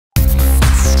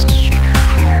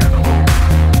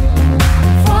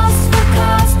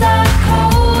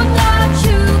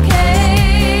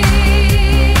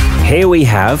here we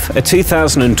have a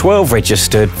 2012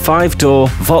 registered 5-door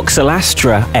Vauxhall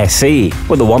Astra SE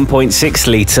with a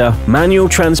 1.6-litre manual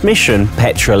transmission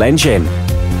petrol engine.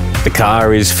 The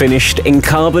car is finished in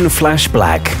carbon flash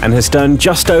black and has done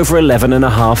just over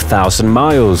 11,500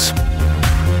 miles.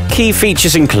 Key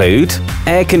features include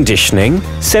air conditioning,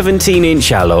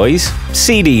 17-inch alloys,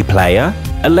 CD player,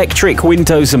 electric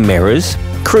windows and mirrors,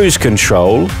 cruise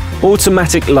control,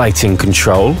 automatic lighting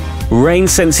control,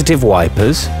 rain-sensitive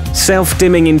wipers,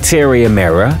 self-dimming interior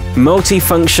mirror,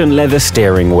 multi-function leather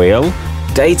steering wheel,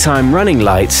 daytime running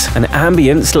lights and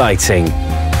ambience lighting.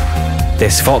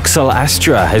 This Vauxhall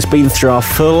Astra has been through our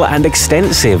full and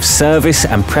extensive service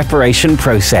and preparation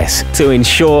process to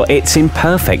ensure it's in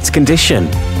perfect condition.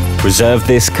 Reserve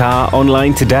this car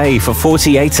online today for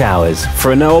 48 hours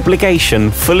for a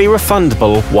no-obligation, fully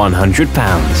refundable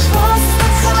 £100.